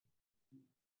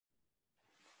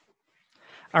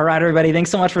All right, everybody. Thanks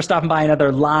so much for stopping by another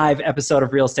live episode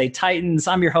of Real Estate Titans.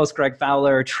 I'm your host, Greg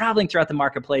Fowler, traveling throughout the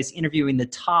marketplace, interviewing the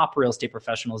top real estate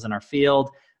professionals in our field,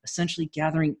 essentially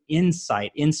gathering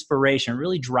insight, inspiration,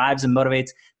 really drives and motivates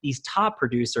these top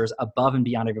producers above and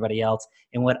beyond everybody else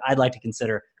in what I'd like to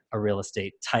consider a real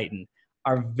estate titan.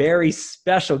 Our very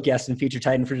special guest and feature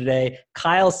titan for today,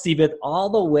 Kyle Seibeth, all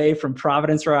the way from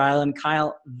Providence, Rhode Island.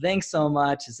 Kyle, thanks so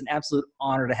much. It's an absolute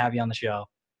honor to have you on the show.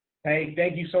 Hey,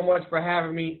 thank you so much for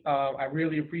having me. I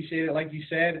really appreciate it. Like you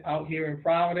said, out here in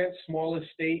Providence,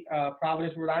 smallest state,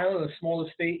 Providence, Rhode Island, the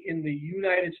smallest state in the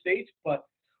United States, but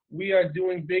we are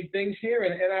doing big things here,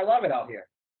 and I love it out here.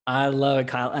 I love it,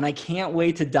 Kyle. And I can't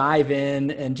wait to dive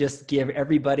in and just give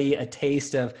everybody a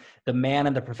taste of the man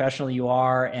and the professional you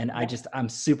are. And I'm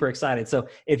super excited. So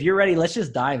if you're ready, let's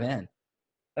just dive in.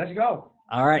 Let's go.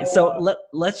 All right. So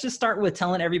let's just start with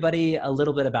telling everybody a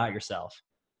little bit about yourself.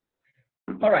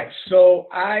 All right. So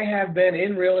I have been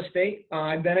in real estate.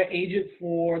 I've been an agent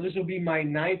this will be my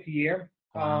 9th year.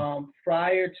 Wow.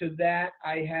 Prior to that,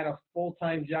 I had a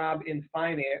full-time job in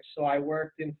finance. So I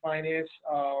worked in finance.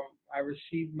 I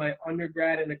received my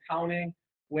undergrad in accounting,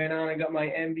 went on and got my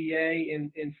MBA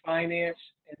in finance,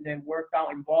 and then worked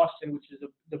out in Boston, which is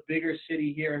the bigger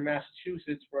city here in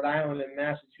Massachusetts. Rhode Island and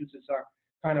Massachusetts are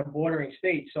kind of bordering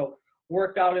states. So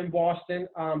worked out in Boston,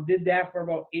 did that for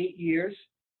about 8 years.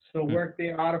 So worked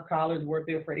there out of college, worked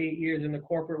there for 8 years in the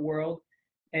corporate world,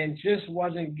 and just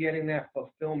wasn't getting that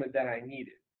fulfillment that I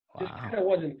needed. Wow. Just kind of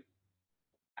wasn't,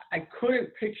 I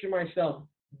couldn't picture myself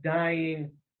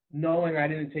dying knowing I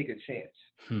didn't take a chance.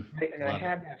 Right? And I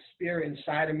had that spirit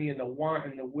inside of me, and the want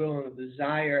and the will and the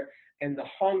desire and the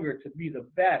hunger to be the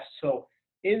best. So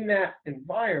in that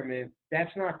environment,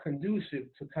 that's not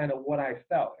conducive to kind of what I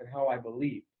felt and how I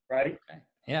believed, right?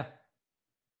 Yeah.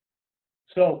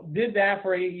 So did that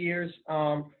for 8 years,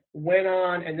 went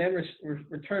on and then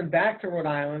returned back to Rhode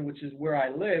Island, which is where I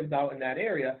lived out in that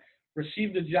area,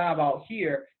 received a job out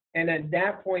here. And at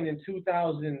that point in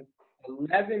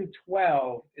 2011,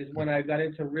 12 is when I got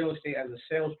into real estate as a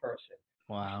salesperson.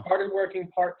 Wow. Started working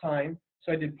part-time.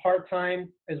 So I did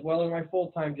part-time as well as my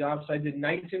full-time job. So I did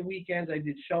nights and weekends. I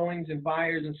did showings and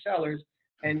buyers and sellers.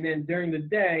 And then during the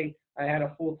day, I had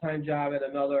a full-time job at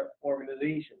another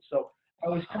organization. So I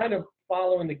was kind of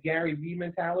following the Gary Vee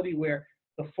mentality where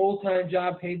the full-time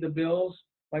job paid the bills.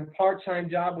 My part-time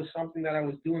job was something that I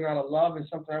was doing out of love and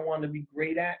something I wanted to be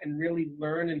great at and really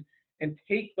learn and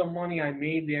take the money I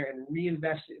made there and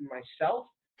reinvest it in myself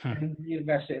and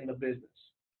reinvest it in the business.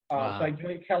 Wow. So I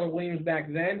joined Keller Williams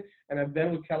back then, and I've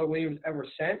been with Keller Williams ever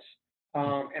since.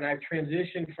 And I've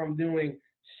transitioned from doing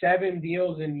 7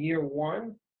 deals in year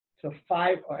one to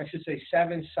 7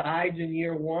 sides in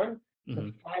year one.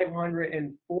 To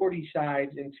 540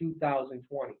 sides in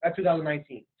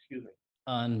 2019, excuse me.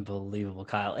 Unbelievable,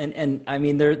 Kyle. And I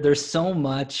mean, there's so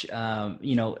much,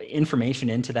 information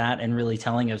into that and really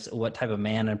telling us what type of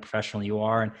man and professional you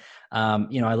are. And,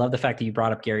 I love the fact that you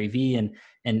brought up Gary Vee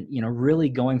and really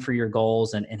going for your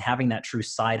goals and having that true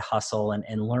side hustle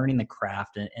and learning the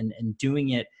craft and doing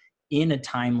it in a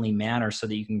timely manner so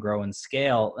that you can grow and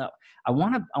scale. Now, I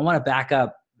want to back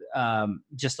up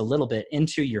just a little bit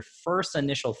into your first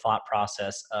initial thought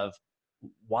process of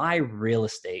why real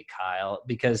estate, Kyle?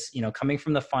 Because, coming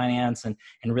from the finance and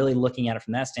really looking at it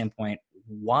from that standpoint,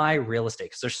 why real estate?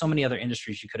 Because there's so many other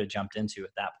industries you could have jumped into at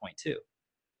that point too.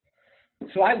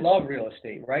 So I love real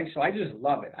estate, right? So I just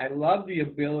love it. I love the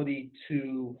ability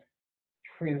to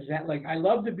transact. Like I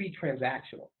love to be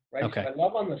transactional, right? Okay. So I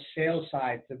love on the sales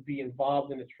side to be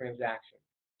involved in a transaction.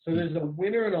 So there's a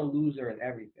winner and a loser in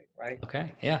everything, right?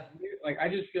 Okay. Yeah. Like I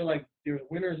just feel like there's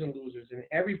winners and losers in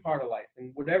every part of life,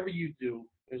 and whatever you do,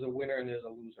 there's a winner and there's a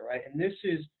loser, right? And this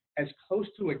is as close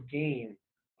to a game,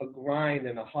 a grind,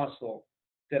 and a hustle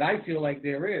that I feel like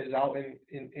there is out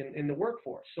in the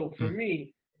workforce. So for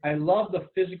me, I love the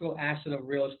physical asset of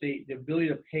real estate, the ability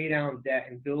to pay down debt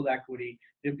and build equity,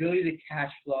 the ability to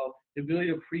cash flow, the ability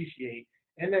to appreciate.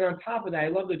 And then on top of that, I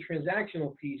love the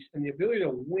transactional piece and the ability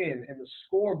to win and the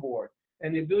scoreboard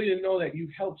and the ability to know that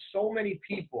you've helped so many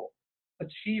people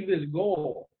achieve this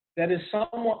goal that is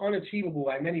somewhat unachievable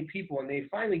by many people, and they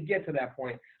finally get to that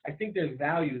point. I think there's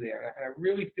value there, and I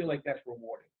really feel like that's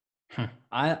rewarding.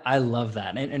 I love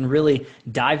that. And really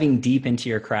diving deep into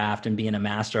your craft and being a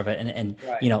master of it. And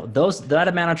Right. that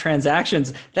amount of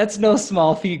transactions, that's no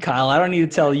small feat, Kyle. I don't need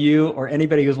to tell you or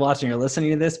anybody who's watching or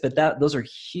listening to this, but those are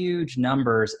huge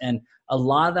numbers. And a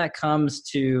lot of that comes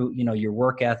to, your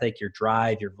work ethic, your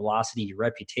drive, your velocity, your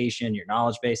reputation, your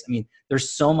knowledge base. I mean,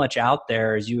 there's so much out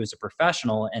there as you as a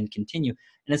professional and continue.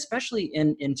 And especially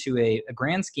into a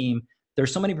grand scheme,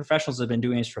 there's so many professionals that have been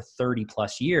doing this for 30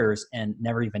 plus years and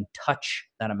never even touch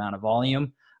that amount of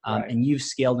volume. Right. And you've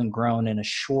scaled and grown in a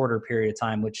shorter period of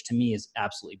time, which to me is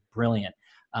absolutely brilliant.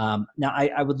 Now,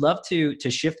 I would love to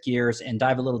shift gears and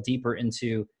dive a little deeper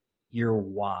into your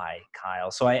why, Kyle.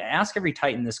 So I ask every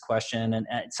Titan this question, and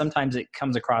sometimes it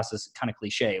comes across as kind of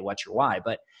cliche, what's your why?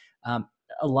 But um,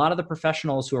 a lot of the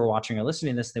professionals who are watching or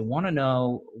listening to this, they want to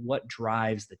know what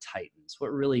drives the Titans, what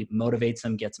really motivates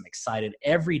them, gets them excited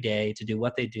every day to do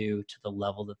what they do to the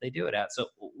level that they do it at. So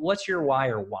what's your why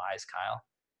or whys, Kyle?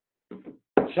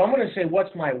 So I'm going to say,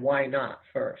 what's my why not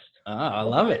first? I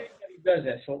love it. Everybody does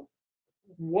that. So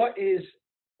what is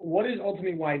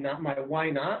ultimately why not? My why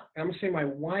not? I'm going to say my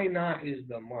why not is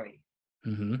the money.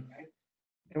 Mm-hmm. Right?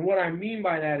 And what I mean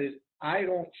by that is I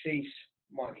don't chase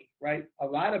money, right? A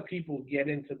lot of people get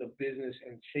into the business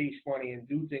and chase money and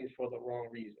do things for the wrong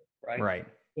reason, right? Right.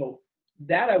 So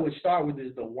that I would start with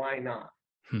is the why not.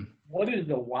 Hmm. What is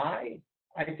the why?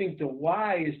 I think the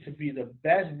why is to be the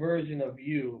best version of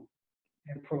you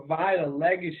and provide a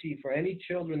legacy for any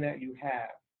children that you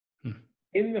have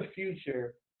in the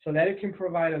future so that it can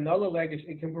provide another legacy.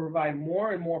 It can provide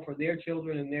more and more for their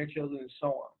children and their children and so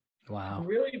on. Wow. To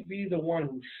really be the one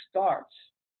who starts,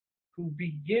 who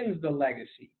begins the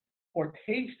legacy or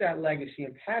takes that legacy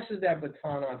and passes that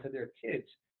baton on to their kids,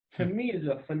 to me is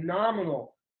a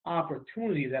phenomenal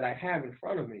opportunity that I have in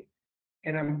front of me.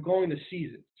 And I'm going to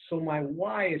seize it. So my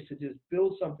why is to just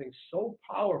build something so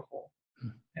powerful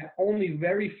that only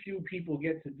very few people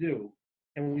get to do.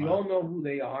 And we all know who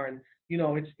they are. And, you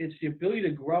know, it's the ability to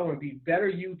grow and be better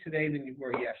you today than you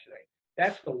were yesterday.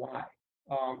 That's the why.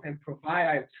 And provide,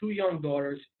 I have 2 young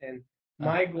daughters, and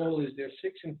my goal is they're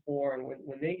 6 and 4. And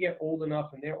when they get old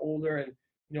enough and they're older and,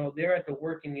 you know, they're at the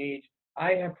working age,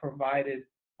 I have provided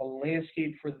a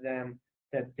landscape for them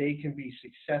that they can be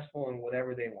successful in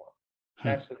whatever they want.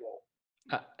 That's the goal.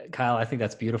 Kyle, I think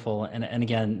that's beautiful. And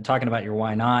again, talking about your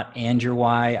why not and your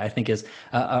why, I think is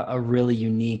a really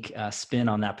unique spin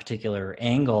on that particular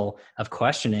angle of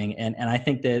questioning. And I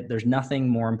think that there's nothing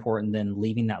more important than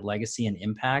leaving that legacy and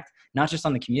impact, not just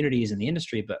on the communities and the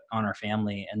industry, but on our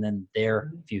family and then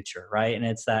their future, right? And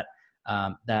it's that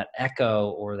that echo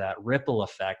or that ripple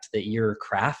effect that you're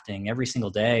crafting every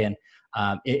single day. And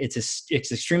it's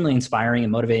extremely inspiring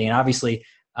and motivating. And obviously,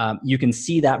 you can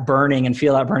see that burning and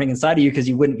feel that burning inside of you because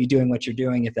you wouldn't be doing what you're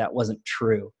doing if that wasn't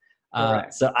true.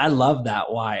 So I love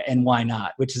that why and why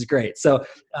not, which is great. So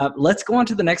let's go on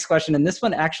to the next question. And this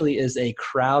one actually is a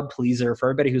crowd pleaser for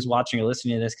everybody who's watching or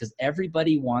listening to this, because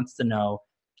everybody wants to know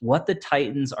what the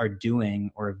Titans are doing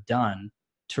or have done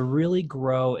to really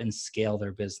grow and scale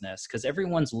their business, because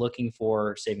everyone's looking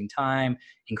for saving time,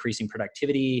 increasing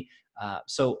productivity.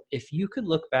 So if you could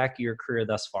look back at your career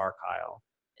thus far, Kyle,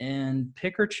 and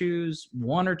pick or choose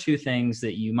 1 or 2 things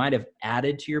that you might have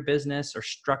added to your business or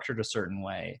structured a certain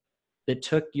way that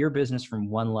took your business from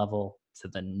one level to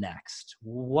the next.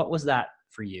 What was that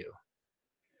for you?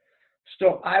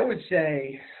 So I would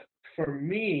say for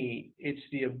me, it's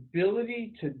the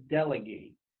ability to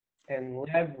delegate and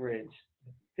leverage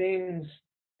things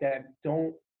that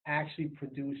don't actually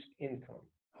produce income.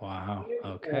 Wow.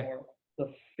 Okay. Or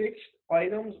the fixed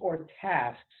items or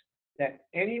tasks that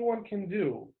anyone can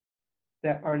do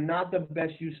that are not the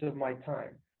best use of my time.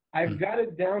 I've got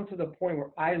it down to the point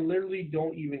where I literally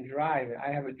don't even drive it.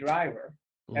 I have a driver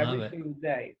every single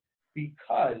day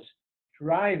because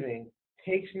driving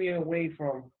takes me away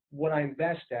from what I'm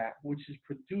best at, which is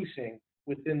producing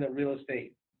within the real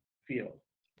estate field.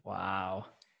 Wow.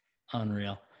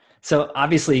 Unreal. So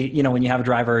obviously, you know, when you have a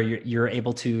driver, you're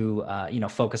able to, you know,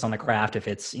 focus on the craft. If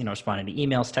it's, you know, responding to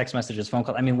emails, text messages, phone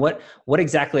calls. I mean, what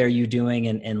exactly are you doing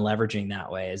in leveraging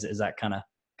that way? Is that kind of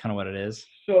what it is?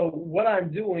 So what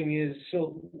I'm doing is,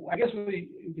 so I guess what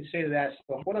you could say to that.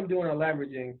 So what I'm doing on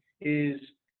leveraging is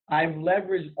I've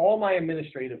leveraged all my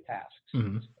administrative tasks.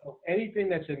 Mm-hmm. So anything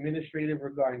that's administrative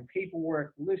regarding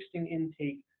paperwork, listing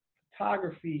intake,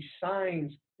 photography,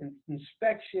 signs,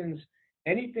 inspections,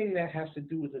 anything that has to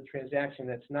do with a transaction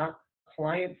that's not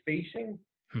client facing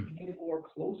or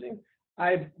closing,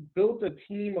 I've built a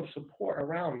team of support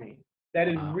around me that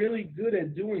is really good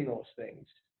at doing those things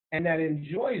and that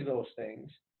enjoys those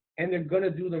things, and they're going to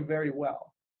do them very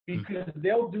well because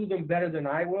they'll do them better than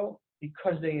I will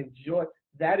because they enjoy.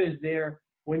 That is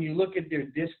when you look at their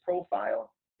disc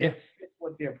profile, it fits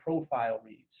what their profile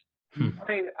needs.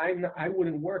 I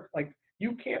wouldn't work like.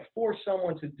 You can't force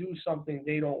someone to do something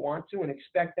they don't want to and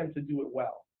expect them to do it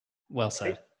well. Well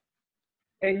said.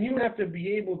 Right? And you have to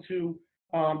be able to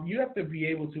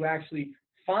actually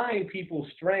find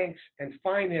people's strengths and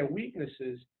find their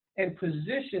weaknesses and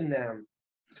position them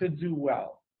to do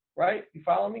well. Right? You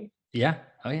follow me? Yeah.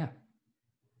 Oh yeah.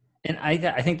 And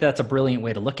I think that's a brilliant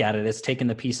way to look at it. Is taking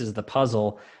the pieces of the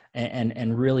puzzle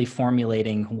and really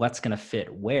formulating what's going to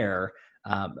fit where.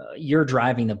 You're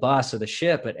driving the bus or the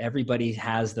ship, but everybody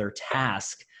has their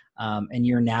task, and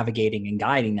you're navigating and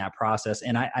guiding that process.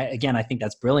 And again, I think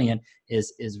that's brilliant.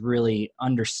 Is really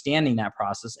understanding that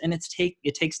process, and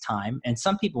it takes time, and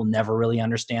some people never really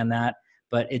understand that,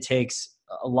 but it takes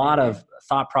a lot Hmm. of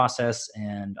thought process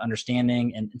and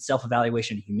understanding and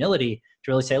self-evaluation and humility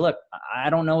to really say, look, I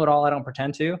don't know it all. I don't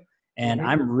pretend to. And Hmm.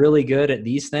 I'm really good at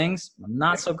these things. I'm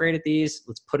not Yeah. so great at these.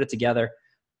 Let's put it together.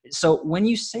 So when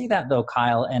you say that though,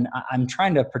 Kyle, and I'm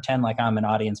trying to pretend like I'm an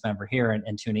audience member here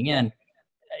and tuning Yeah. in,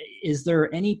 is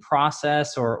there any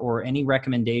process or any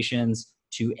recommendations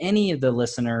to any of the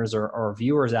listeners or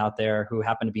viewers out there who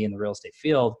happen to be in the real estate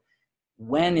field?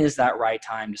 When is that right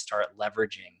time to start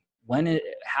leveraging?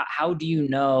 How do you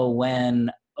know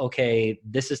when, okay,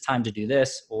 this is time to do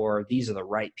this, or these are the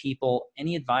right people?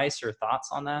 Any advice or thoughts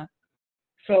on that?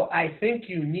 So I think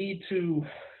you need to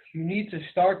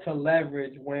start to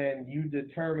leverage when you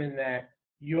determine that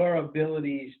your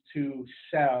abilities to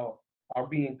sell are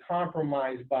being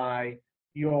compromised by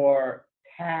your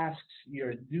tasks,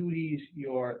 your duties,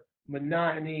 your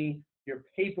monotony, your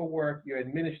paperwork, your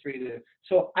administrative.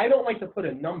 So I don't like to put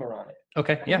a number on it.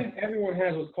 Okay. I Yeah. think everyone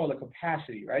has what's called a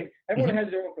capacity, right? Hmm. Everyone has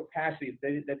their own capacity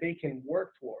that they can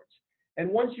work towards. And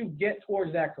once you get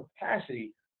towards that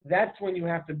capacity, that's when you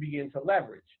have to begin to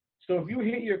leverage. So if you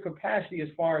hit your capacity as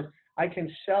far as I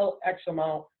can sell X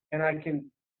amount and I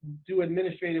can do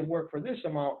administrative work for this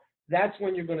amount, that's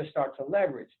when you're going to start to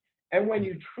leverage. And when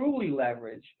you truly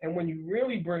leverage and when you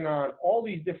really bring on all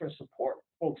these different support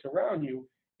folks around you,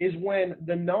 is when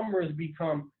the numbers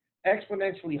become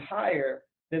exponentially higher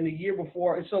than the year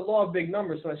before. It's a law of big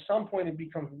numbers. So at some point, it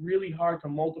becomes really hard to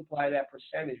multiply that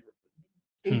percentage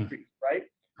Hmm. increase, right?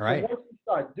 So Right. once you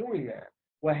start doing that,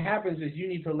 what happens is you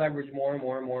need to leverage more and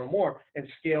more and more and more and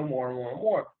scale more and more and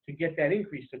more to get that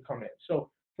increase to come in.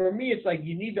 So for me, it's like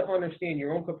you need to understand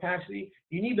your own capacity.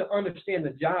 You need to understand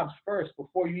the jobs first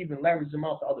before you even leverage them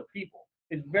out to other people.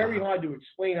 It's very Wow. hard to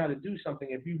explain how to do something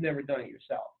if you've never done it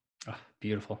yourself. Ah,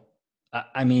 beautiful.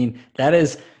 I mean, that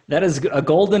is a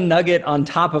golden nugget on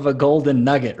top of a golden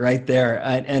nugget right there.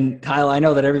 And Kyle, I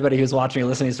know that everybody who's watching or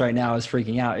listening to this right now is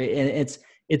freaking out. And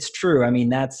it's true. I mean,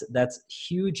 that's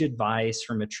huge advice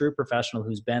from a true professional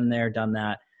who's been there, done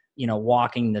that.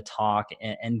 Walking the talk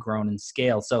and grown and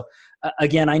scaled. So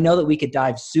again, I know that we could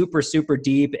dive super super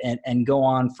deep and go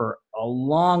on for a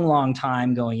long long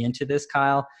time going into this,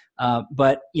 Kyle.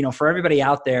 But for everybody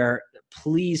out there,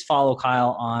 please follow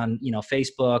Kyle on,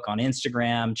 Facebook, on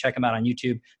Instagram, check him out on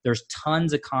YouTube. There's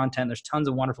tons of content. There's tons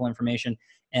of wonderful information.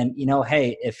 And,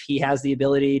 hey, if he has the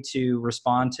ability to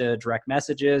respond to direct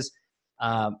messages,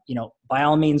 by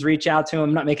all means, reach out to him.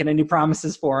 I'm not making any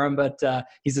promises for him, but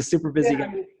he's a super busy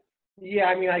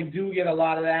Yeah, guy. I do get a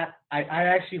lot of that. I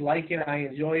actually like it. I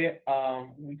enjoy it.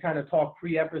 We kind of talked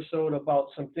pre-episode about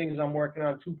some things I'm working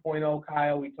on 2.0,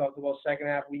 Kyle. We talked about second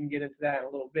half. We can get into that in a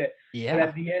little bit. But Yeah.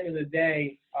 at the end of the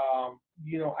day,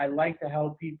 I like to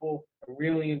help people. I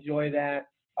really enjoy that.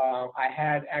 I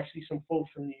had actually some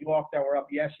folks from New York that were up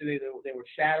yesterday. They were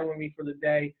shadowing me for the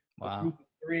day, a Wow. group of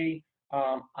three.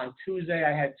 On Tuesday,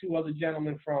 I had two other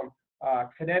gentlemen from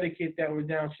Connecticut that were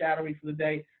down shadowing me for the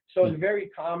day. So Hmm. it's very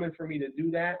common for me to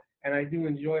do that, and I do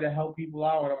enjoy to help people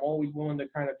out, and I'm always willing to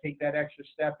kind of take that extra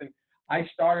step. And I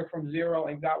started from zero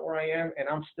and got where I am, and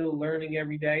I'm still learning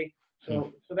every day. Hmm.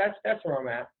 So that's where I'm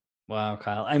at. Wow,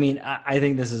 Kyle. I mean, I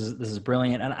think this is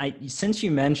brilliant. And since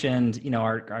you mentioned,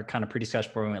 our kind of pre-discussion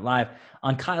before we went live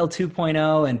on Kyle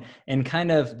 2.0 and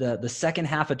kind of the second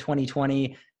half of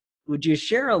 2020, would you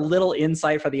share a little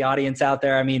insight for the audience out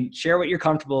there? I mean, share what you're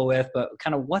comfortable with, but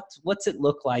kind of what's it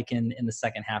look like in the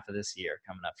second half of this year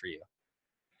coming up for you?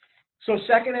 So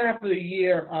second half of the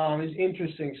year is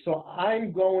interesting. So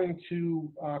I'm going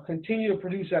to continue to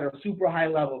produce at a super high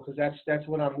level because that's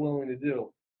what I'm willing to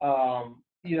do.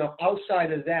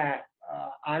 Outside of that,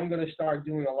 I'm going to start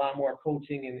doing a lot more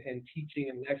coaching and teaching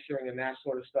and lecturing and that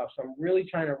sort of stuff. So I'm really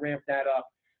trying to ramp that up,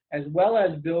 as well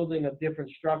as building a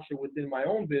different structure within my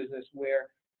own business where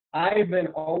I've been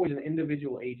always an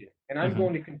individual agent, and I'm Hmm.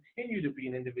 going to continue to be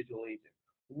an individual agent.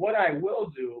 What I will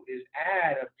do is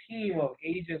add a team of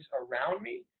agents around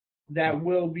me that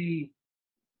will be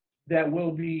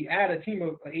add a team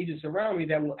of agents around me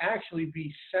that will actually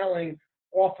be selling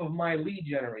off of my lead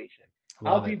generation.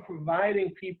 I'll Love be it.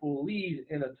 providing people leads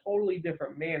in a totally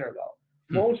different manner though.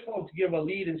 Hmm. Most folks give a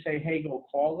lead and say, hey, go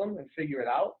call them and figure it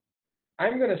out.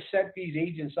 I'm going to set these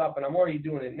agents up, and I'm already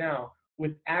doing it now,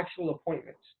 with actual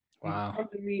appointments. You Wow. come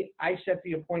to me, I set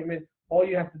the appointment. all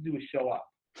you have to do is show up.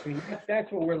 I mean,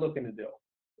 that's what we're looking to do.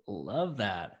 Love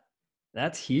that.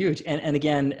 That's huge. And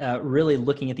again, really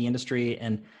looking at the industry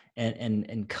and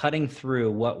cutting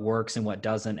through what works and what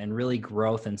doesn't, and really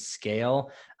growth and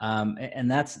scale. And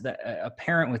that's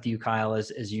apparent with you, Kyle,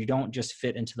 is you don't just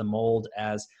fit into the mold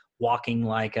as walking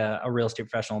like a real estate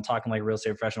professional and talking like a real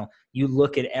estate professional. You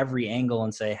look at every angle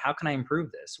and say, how can I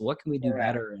improve this? What can we do Correct.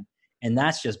 better? And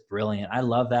that's just brilliant. I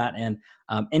love that. And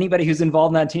anybody who's involved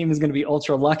in that team is going to be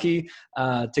ultra lucky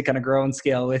to kind of grow and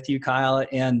scale with you, Kyle.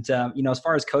 And, as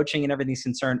far as coaching and everything's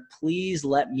concerned, please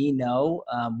let me know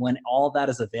when all that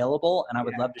is available. And I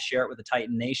would love to share it with the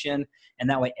Titan Nation. And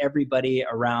that way everybody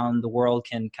around the world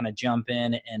can kind of jump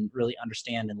in and really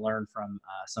understand and learn from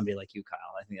somebody like you, Kyle.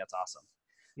 I think that's awesome.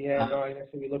 Yeah, no,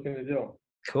 that's what we're looking to do.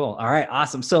 Cool. All right.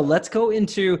 Awesome. So let's go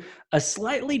into a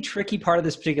slightly tricky part of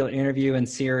this particular interview and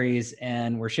series.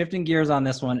 And we're shifting gears on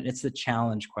this one. It's the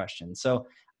challenge question. So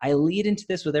I lead into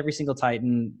this with every single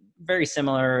Titan. Very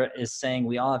similar, is saying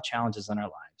we all have challenges in our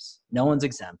lives. No one's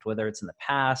exempt, whether it's in the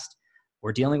past,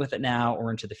 we're dealing with it now,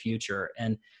 or into the future.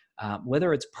 And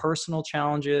whether it's personal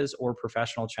challenges or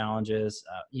professional challenges,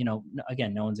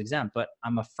 again, no one's exempt. But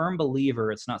I'm a firm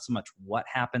believer it's not so much what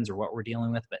happens or what we're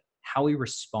dealing with, but how we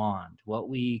respond, what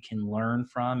we can learn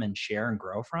from and share and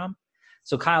grow from.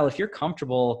 So Kyle, if you're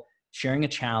comfortable sharing a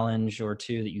challenge or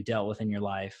two that you dealt with in your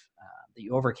life, that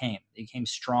you overcame, that you came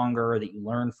stronger, that you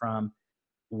learned from,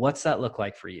 what's that look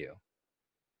like for you?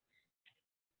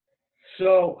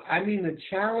 So, I mean, the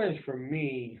challenge for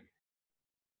me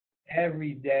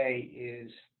every day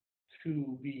is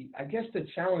to be, I guess the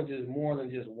challenge is more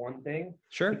than just one thing.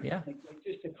 Sure. Yeah. Like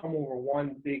just to come over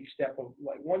one big step of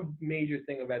like one major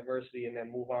thing of adversity and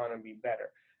then move on and be better.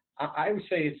 I would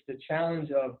say it's the challenge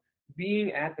of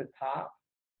being at the top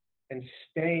and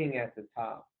staying at the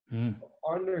top,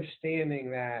 understanding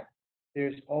that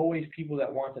there's always people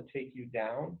that want to take you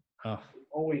down.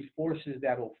 Always forces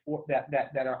that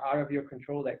are out of your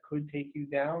control that could take you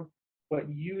down, but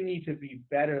you need to be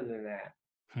better than that.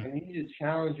 And you need to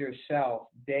challenge yourself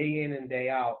day in and day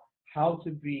out how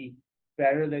to be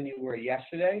better than you were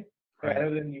yesterday,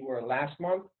 better than you were last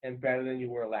month, and better than you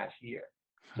were last year.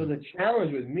 So the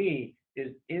challenge with me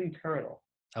is internal.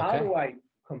 How do I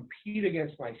compete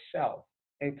against myself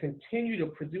and continue to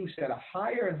produce at a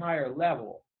higher and higher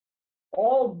level,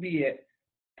 albeit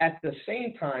at the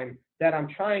same time that I'm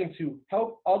trying to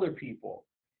help other people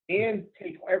and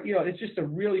take, it's just a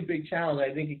really big challenge.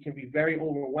 I think it can be very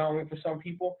overwhelming for some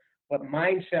people, but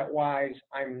mindset-wise,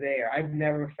 I'm there. I've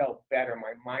never felt better.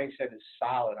 My mindset is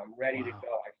solid. I'm ready to go.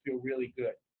 I feel really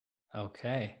good.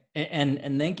 Okay.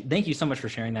 And thank you so much for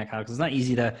sharing that, Kyle, because it's not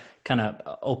easy to kind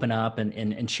of open up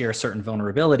and share certain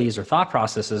vulnerabilities or thought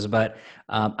processes. But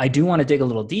I do want to dig a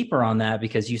little deeper on that,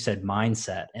 because you said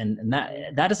mindset, and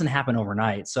that doesn't happen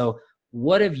overnight. So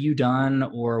what have you done,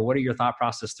 or what are your thought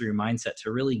process through your mindset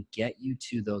to really get you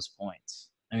to those points?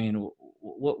 I mean,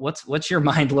 what's your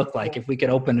mind look like, if we could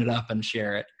open it up and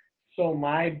share it? So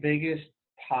my biggest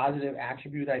positive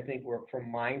attribute, I think,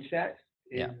 from mindset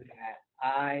is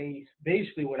that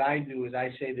basically what I do is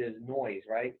I say there's noise,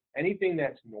 right? Anything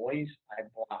that's noise, I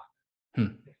block.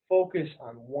 Focus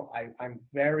on what I'm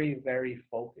very, very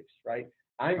focused, right?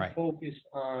 I'm focused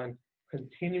on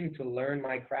continuing to learn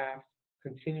my craft,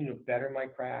 continuing to better my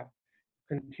craft,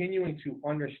 continuing to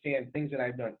understand things that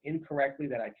I've done incorrectly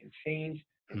that I can change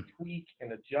and tweak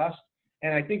and adjust.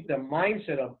 And I think the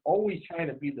mindset of always trying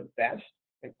to be the best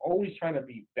and always trying to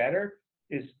be better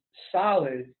is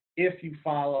solid if you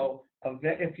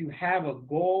if you have a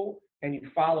goal and you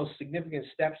follow significant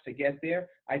steps to get there.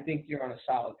 I think you're on a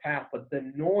solid path, but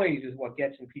the noise is what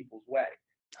gets in people's way.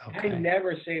 I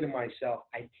never say to myself,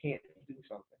 I can't do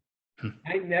something.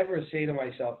 I never say to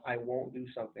myself, I won't do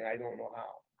something. I don't know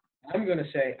how. I'm going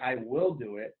to say, I will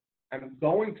do it. I'm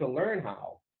going to learn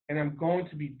how, and I'm going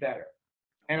to be better.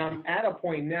 And I'm at a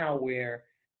point now where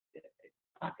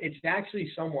it's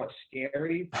actually somewhat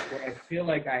scary, where I feel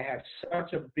like I have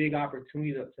such a big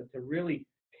opportunity to really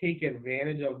take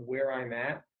advantage of where I'm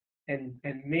at and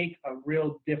make a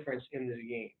real difference in this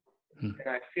game. And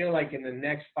I feel like in the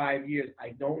next 5 years, I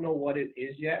don't know what it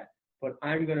is yet, but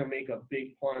I'm going to make a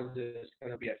big plunge that's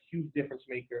going to be a huge difference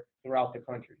maker throughout the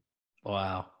country.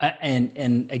 Wow.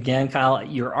 And again, Kyle,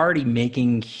 you're already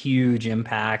making huge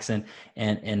impacts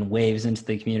and waves into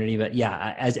the community. But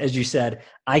yeah, as you said,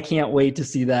 I can't wait to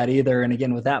see that either. And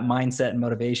again, with that mindset and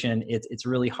motivation, it's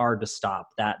really hard to stop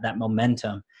that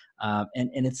momentum.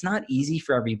 And it's not easy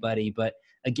for everybody, but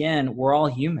again, we're all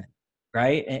human,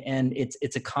 right? And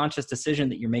it's a conscious decision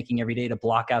that you're making every day to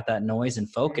block out that noise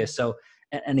and focus. So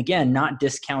and again, not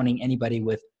discounting anybody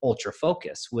with ultra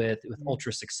focus, with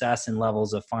ultra success and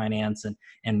levels of finance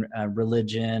and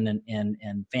religion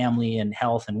and family and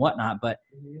health and whatnot, but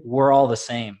Mhm. we're all the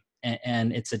same.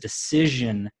 And it's a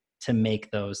decision to make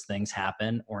those things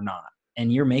happen or not.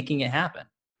 And you're making it happen.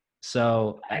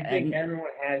 So, I think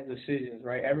everyone has decisions,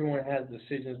 right? Everyone has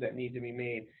decisions that need to be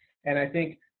made. And I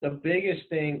think the biggest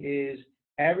thing is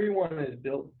everyone is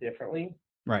built differently.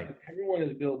 right. Everyone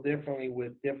is built differently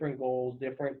with different goals,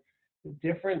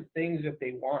 different things that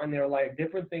they want in their life,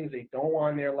 different things they don't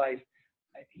want in their life.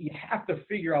 You have to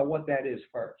figure out what that is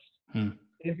first. Hmm.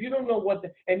 If you don't know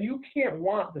and you can't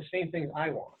want the same things I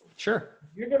want. Sure.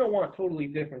 You're going to want totally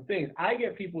different things. I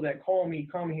get people that call me,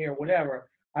 come here, whatever.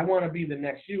 I want to be the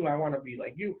next you. I want to be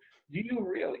like you. Do you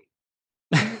really?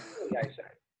 Do you really, I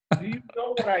say? Do you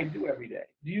know what I do every day?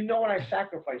 Do you know what I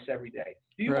sacrifice every day?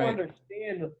 Do you Right.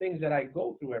 understand the things that I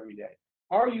go through every day?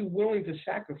 Are you willing to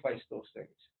sacrifice those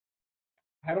things?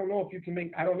 I don't know if you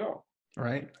can I don't know.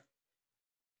 Right.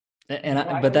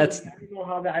 But that's, I don't know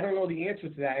how that, I don't know the answer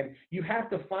to that. And you have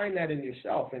to find that in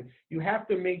yourself. And you have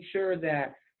to make sure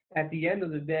that at the end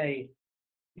of the day,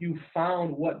 you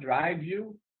found what drives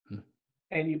you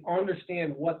and you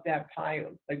understand what that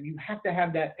like you have to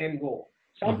have that end goal.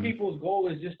 Some people's goal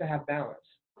is just to have balance.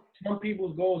 Some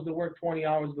people's goal is to work 20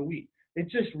 hours a week. It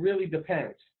just really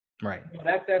depends. Right.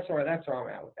 That's where I'm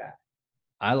at with that.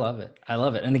 I love it. I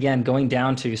love it. And again, going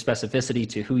down to specificity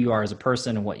to who you are as a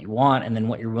person and what you want, and then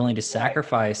what you're willing to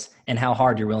sacrifice and how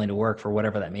hard you're willing to work for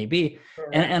whatever that may be.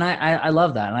 And I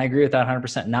love that. And I agree with that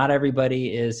 100%. Not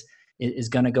everybody is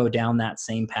going to go down that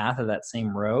same path or that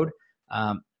same road.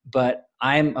 But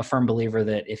I'm a firm believer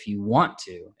that if you want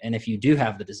to, and if you do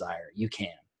have the desire, you can.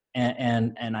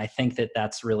 And I think that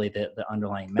that's really the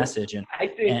underlying message. And I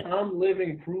think I'm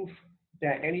living proof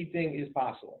that anything is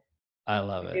possible. I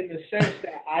love it. In the sense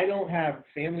that I don't have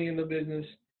family in the business.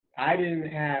 I didn't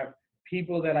have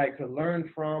people that I could learn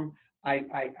from. I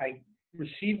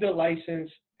received a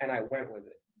license and I went with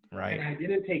it. Right. And I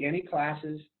didn't take any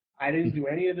classes. I didn't do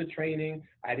any of the training.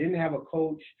 I didn't have a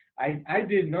coach. I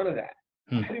did none of that.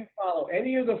 I didn't follow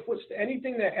any of the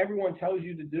anything that everyone tells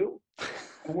you to do.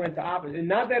 I went the opposite. And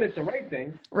not that it's the right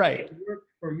thing. Right. It worked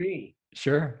for me.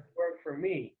 Sure. It worked for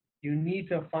me. You need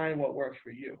to find what works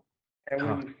for you. And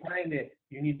when you find it,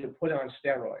 you need to put it on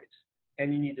steroids.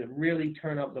 And you need to really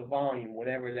turn up the volume,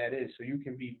 whatever that is, so you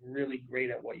can be really great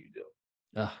at what you do.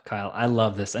 Oh, Kyle, I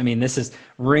love this. I mean, this is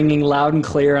ringing loud and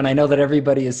clear. And I know that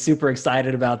everybody is super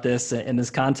excited about this and this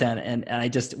content. And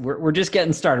we're just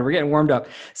getting started. We're getting warmed up.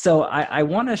 So I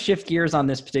want to shift gears on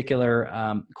this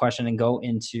particular question and go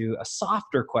into a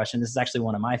softer question. This is actually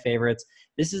one of my favorites.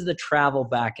 This is the travel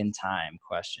back in time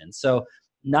question. So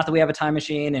not that we have a time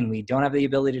machine and we don't have the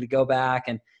ability to go back,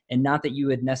 and not that you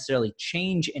would necessarily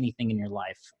change anything in your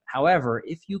life. However,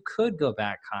 if you could go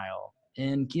back, Kyle,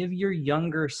 and give your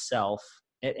younger self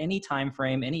at any time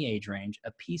frame, any age range,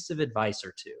 a piece of advice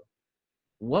or two,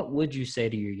 what would you say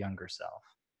to your younger self?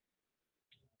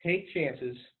 Take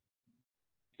chances.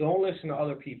 Don't listen to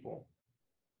other people.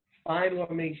 Find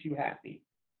what makes you happy.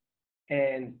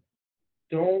 And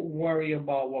don't worry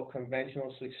about what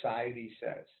conventional society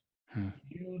says.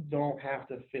 You don't have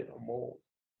to fit a mold.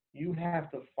 You have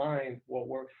to find what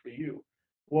works for you.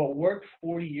 What worked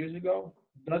 40 years ago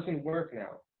doesn't work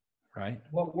now. Right.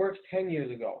 What works 10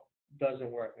 years ago doesn't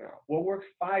work now. What works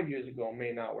 5 years ago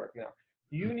may not work now.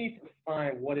 You need to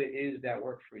find what it is that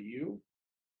works for you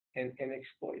and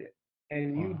exploit it.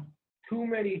 And too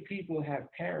many people have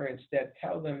parents that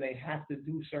tell them they have to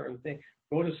do certain things.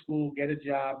 Go to school, get a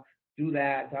job, do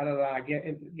that,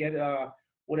 get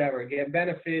whatever, get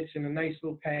benefits and a nice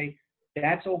little pay.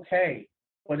 That's okay.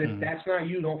 But if that's not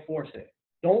you, don't force it.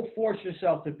 Don't force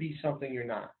yourself to be something you're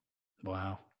not.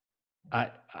 Wow.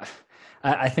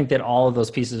 I think that all of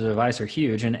those pieces of advice are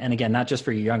huge. And again, not just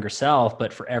for your younger self,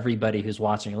 but for everybody who's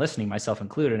watching and listening, myself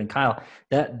included. And Kyle,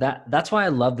 that's why I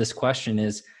love this question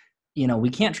is, we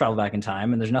can't travel back in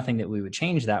time and there's nothing that we would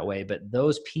change that way. But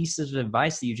those pieces of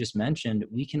advice that you just mentioned,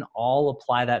 we can all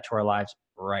apply that to our lives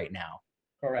right now.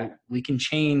 Correct. We can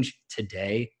change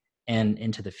today and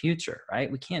into the future,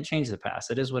 right? We can't change the past.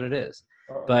 It is what it is.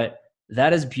 But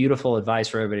that is beautiful advice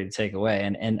for everybody to take away.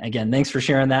 And again, thanks for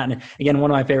sharing that. And again, one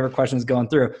of my favorite questions going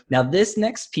through. Now, this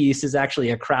next piece is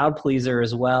actually a crowd pleaser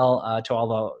as well to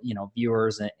all the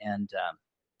viewers and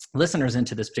listeners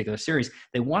into this particular series.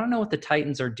 They want to know what the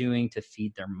Titans are doing to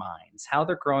feed their minds, how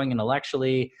they're growing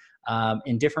intellectually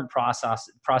in different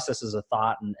processes of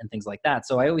thought and things like that.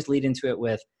 So I always lead into it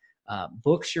with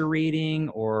books you're reading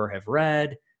or have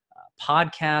read,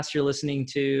 podcasts you're listening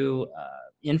to,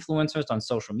 influencers on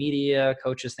social media,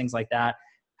 coaches, things like that.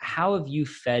 how have you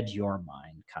fed your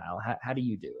mind, Kyle? How do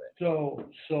you do it? So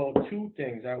two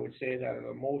things I would say that are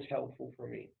the most helpful for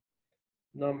me.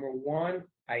 Number one,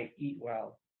 I eat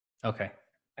well. Okay.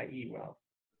 I eat well.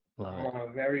 Love I'm it. on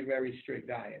a very, very strict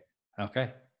diet,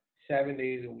 Okay. 7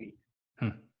 days a week. Hmm.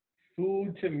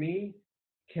 Food to me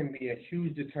can be a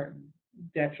huge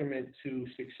detriment to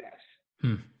success.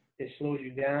 Hmm. It slows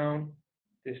you down.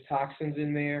 There's toxins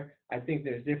in there. I think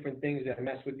there's different things that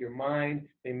mess with your mind.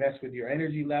 They mess with your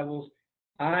energy levels.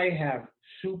 I have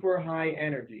super high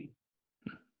energy,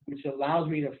 which allows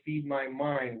me to feed my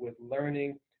mind with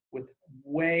learning with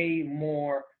way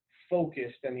more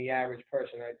focus than the average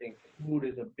person. I think food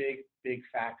is a big, big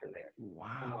factor there.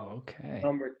 Wow. Okay.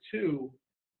 Number two,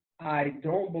 I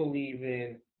don't believe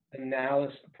in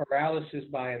paralysis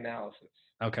by analysis.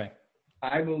 Okay.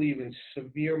 I believe in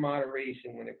severe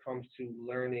moderation when it comes to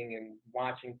learning and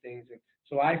watching things. And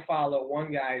so I follow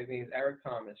one guy, his name is Eric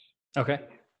Thomas. Okay.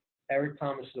 Eric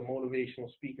Thomas is a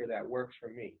motivational speaker that works for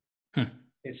me. Hmm.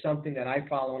 It's something that I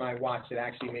follow and I watch that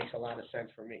actually makes a lot of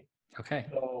sense for me. Okay.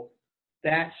 So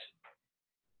that's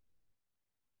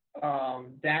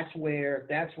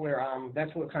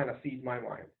what kind of feeds my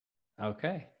mind.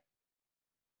 Okay.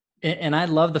 And I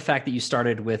love the fact that you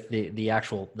started with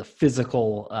the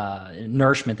physical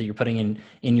nourishment that you're putting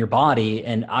in your body,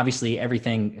 and obviously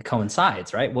everything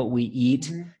coincides, right? What we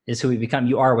eat is who we become.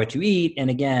 You are what you eat,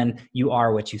 and again, you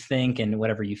are what you think, and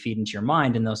whatever you feed into your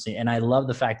mind, and those things. And I love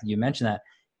the fact that you mentioned that.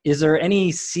 Is there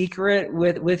any secret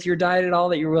with your diet at all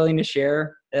that you're willing to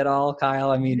share at all,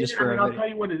 Kyle? I mean, just for I'll tell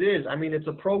you what it is. I mean, it's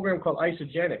a program called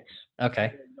Isogenics.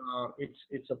 Okay. And,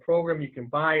 it's a program you can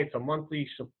buy. It's a monthly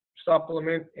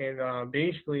supplement, and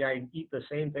basically I eat the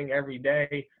same thing every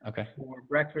day. Okay. For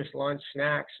breakfast, lunch,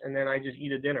 snacks, and then I just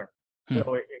eat a dinner.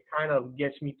 So it kind of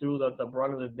gets me through the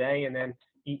brunt of the day, and then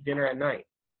eat dinner at night.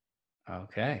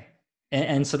 Okay.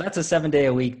 And so that's a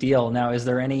 7-day-a-week deal. Now, is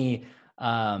there any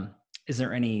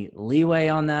leeway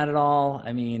on that at all?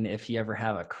 I mean, if you ever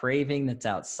have a craving that's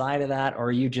outside of that, or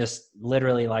are you just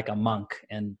literally like a monk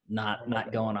and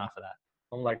not going off of that?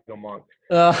 I'm like a monk.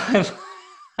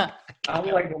 I'm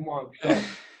like a monk. So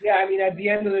yeah, I mean, at the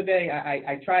end of the day,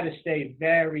 I try to stay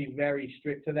very, very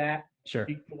strict to that. Sure.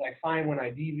 Because I find when I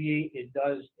deviate, it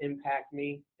does impact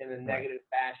me in a negative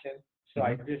fashion. So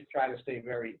I just try to stay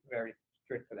very, very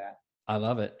strict to that. I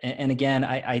love it. And again,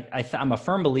 I'm a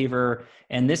firm believer,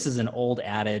 and this is an old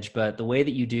adage, but the way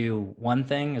that you do one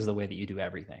thing is the way that you do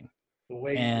everything. The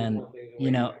way and you do one thing is the way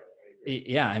you know, you do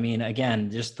yeah, I mean, again,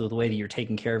 just the way that you're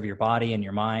taking care of your body and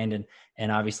your mind,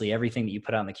 and obviously everything that you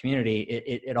put out in the community,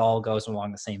 it all goes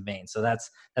along the same vein. So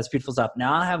that's beautiful stuff.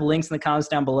 Now I'll have links in the comments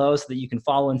down below so that you can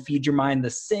follow and feed your mind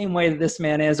the same way that this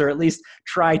man is, or at least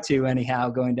try to anyhow,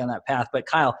 going down that path. But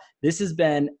Kyle, this has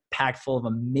been packed full of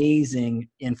amazing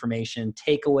information,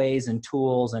 takeaways and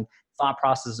tools and thought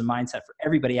processes and mindset for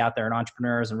everybody out there and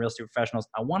entrepreneurs and real estate professionals.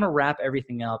 I want to wrap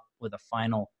everything up with a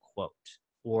final quote,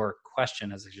 or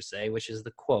question, as I should say, which is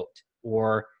the quote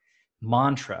or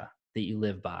mantra that you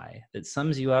live by that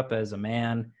sums you up as a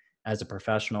man, as a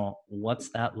professional. What's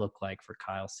that look like for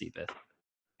Kyle Seiboth?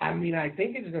 I mean, I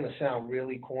think it's going to sound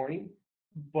really corny,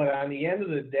 but on the end of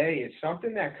the day, it's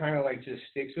something that kind of like just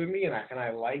sticks with me, and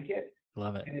I like it.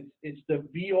 Love it. And it's the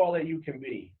be all that you can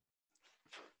be.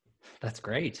 That's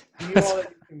great. Be all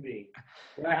that you can be.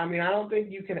 Right? I mean, I don't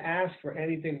think you can ask for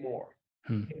anything more.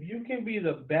 If you can be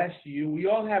the best you, we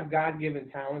all have God-given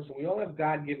talents, and we all have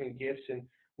God-given gifts, and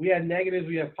we have negatives,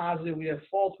 we have positive, we have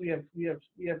faults, we have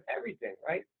everything,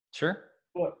 right? Sure.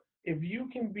 But if you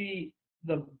can be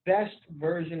the best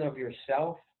version of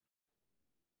yourself,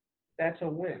 that's a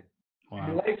win. Wow.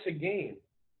 Your life's a game.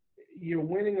 You're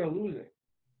winning or losing,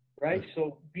 right?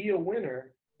 So be a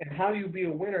winner. And how do you be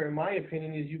a winner, in my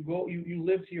opinion, is you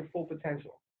live to your full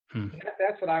potential.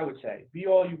 That's what I would say. Be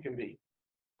all you can be.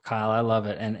 Kyle, I love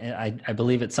it. And I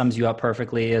believe it sums you up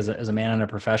perfectly as a man and a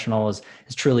professional, is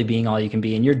truly being all you can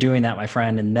be. And you're doing that, my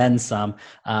friend, and then some.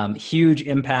 Huge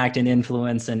impact and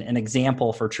influence, and an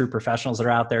example for true professionals that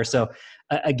are out there. So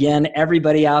again,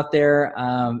 everybody out there,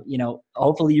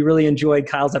 hopefully you really enjoyed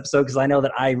Kyle's episode, because I know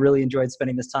that I really enjoyed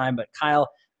spending this time. But Kyle,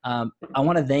 I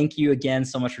want to thank you again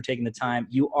so much for taking the time.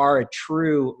 You are a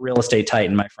true real estate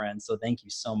titan, my friend. So thank you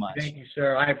so much. Thank you,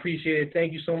 sir. I appreciate it.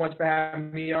 Thank you so much for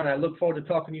having me on. I look forward to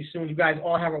talking to you soon. You guys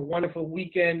all have a wonderful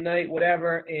weekend, night,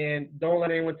 whatever, and don't let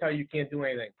anyone tell you can't do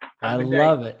anything. Have I a good day.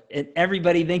 love it. And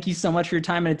everybody, thank you so much for your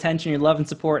time and attention, your love and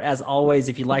support. As always,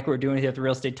 if you like what we're doing here at the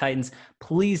Real Estate Titans,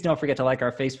 please don't forget to like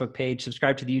our Facebook page,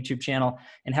 subscribe to the YouTube channel,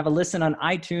 and have a listen on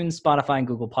iTunes, Spotify, and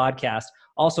Google Podcasts.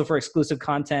 Also, for exclusive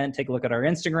content, take a look at our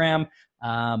Instagram.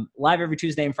 Live every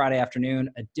Tuesday and Friday afternoon,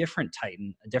 a different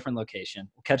Titan, a different location.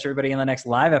 We'll catch everybody in the next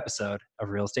live episode of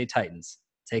Real Estate Titans.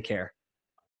 Take care.